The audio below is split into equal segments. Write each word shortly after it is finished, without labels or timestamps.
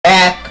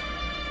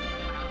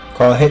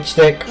call hit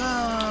stick. See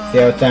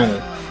how it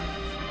sounded.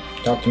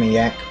 Talk to me,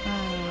 yak.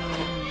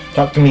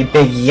 Talk to me,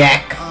 big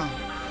yak.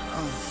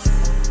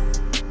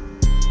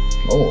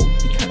 Oh,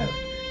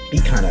 be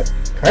kind of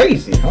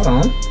crazy. Hold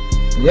on.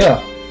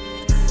 Yeah.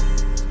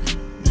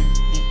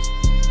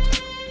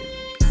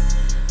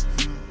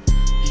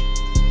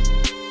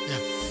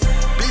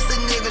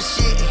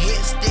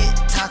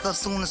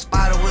 Soon the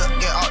spider whip,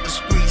 get off the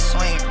street,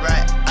 swing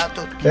right out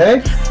the.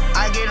 Okay.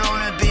 I get on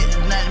a bit,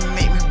 nothing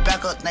make me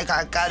back up, think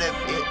I got it.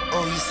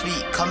 Oh, he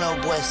sweet, come here,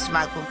 boy,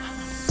 smack him.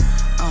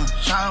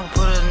 Tryna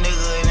put a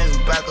nigga in his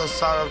back of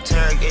sort of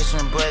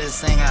interrogation, but it's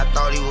saying I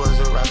thought he was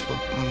a rapper.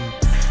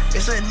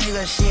 It's a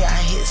nigga shit,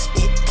 I hit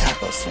stick,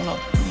 tackle, soon up,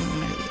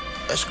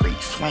 a street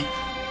swing.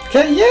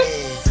 Okay, yeah.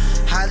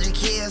 How's your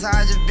kids,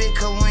 how's your big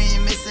cause when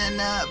you missing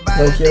up?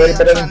 By the day,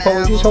 better than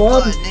poetry, so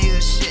up.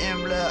 Nigga shit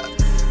in blood.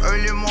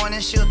 Early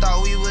morning shit,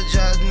 thought we were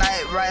just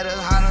night riders.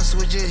 How them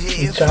switches hit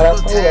you full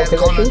tag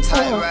on a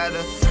tight rider.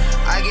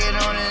 I get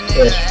on a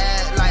nigga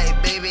ass like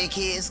baby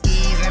kids,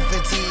 skis and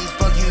fatigues.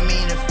 Fuck you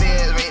mean the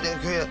feds rate the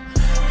crib.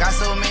 Got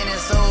so many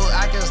souls,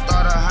 I can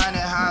start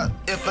 100 house.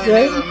 If a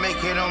nigga make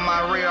it on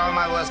my rear, I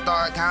might well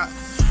start count.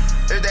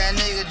 If that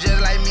nigga just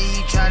like me,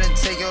 he tryna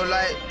take your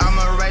life. I'm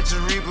a righteous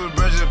reaper,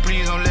 brother,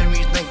 please don't let me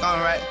think I'm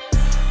right.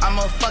 I'm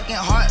a fucking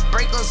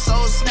heartbreaker,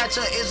 soul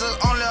snatcher. It's just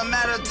only a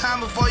matter of time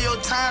before your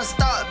time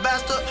start,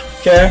 bastard.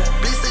 Okay.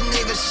 Blitz a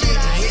nigga shit,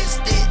 hit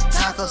stick,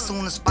 tackle,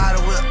 soon the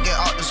spider whip, get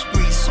off the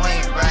street,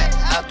 swing right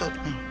after.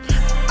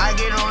 I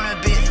get on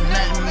a bit,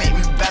 nothing make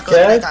me back up,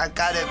 like I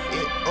got it.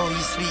 Oh, he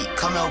sweet,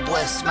 come here,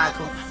 boy, smack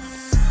him.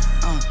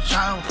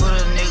 Tryna put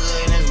a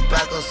nigga in his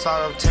back of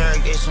sort of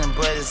interrogation,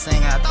 but it's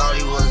saying I thought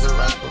he was a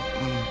rapper.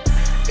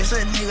 It's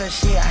a nigga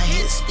shit, I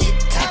hit stick,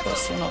 tackle,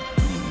 soon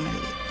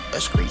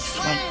a street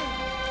swing.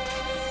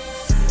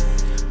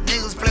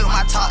 Play with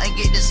my talk and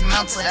get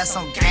dismantled, that's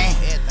some gang.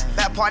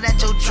 Bad part that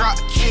your drop,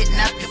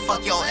 kidnap you,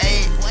 fuck your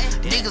age.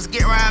 Niggas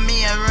get around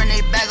me and run they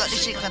bag up,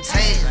 this shit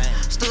contagious.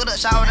 Stood up,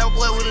 shower that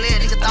boy with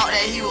lead, nigga thought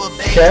that he was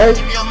big.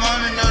 If your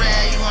mama know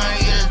that you wanna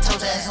get a toe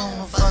tag soon,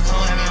 fuck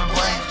with me,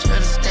 boy.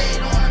 Should've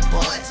stayed on the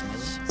boys.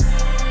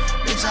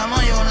 Bitch, I'm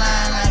on your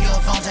line like your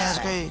phone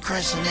tag's great.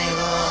 Crush a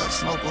nigga up,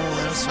 smoking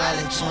with a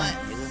swallow joint.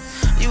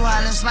 You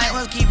hiding snipe,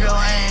 let's keep your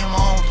aim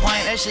on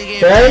point. That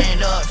shit get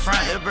banged up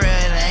front, the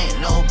bread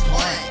ain't no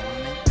point.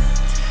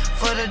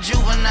 For the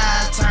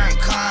juveniles turn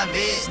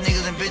convicts,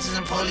 niggas and bitches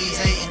and police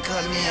hating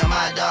cause me and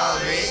my dog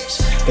rich.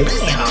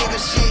 Listen nigga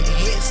shit,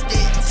 hit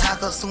stick,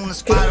 tackle soon the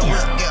spider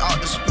whip, get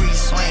off the street,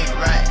 swing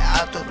right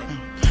out the.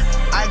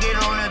 I get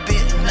on a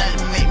bit,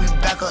 nothing make me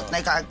back up,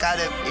 think I got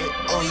it.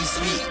 Oh, he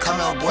sweet, come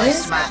here, boy,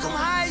 smack him.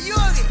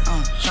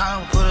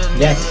 Tryna put a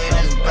nigga in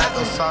his back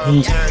of sort of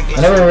interrogation.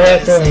 I never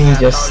read through and he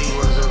just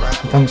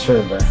comes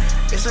through, bro.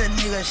 It's a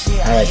nigga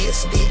shit, I hit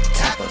stick,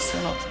 tackle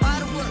soon the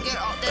spider whip,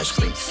 get off the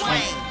street,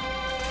 swing.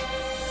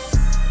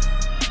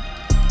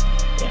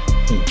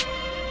 Yeah.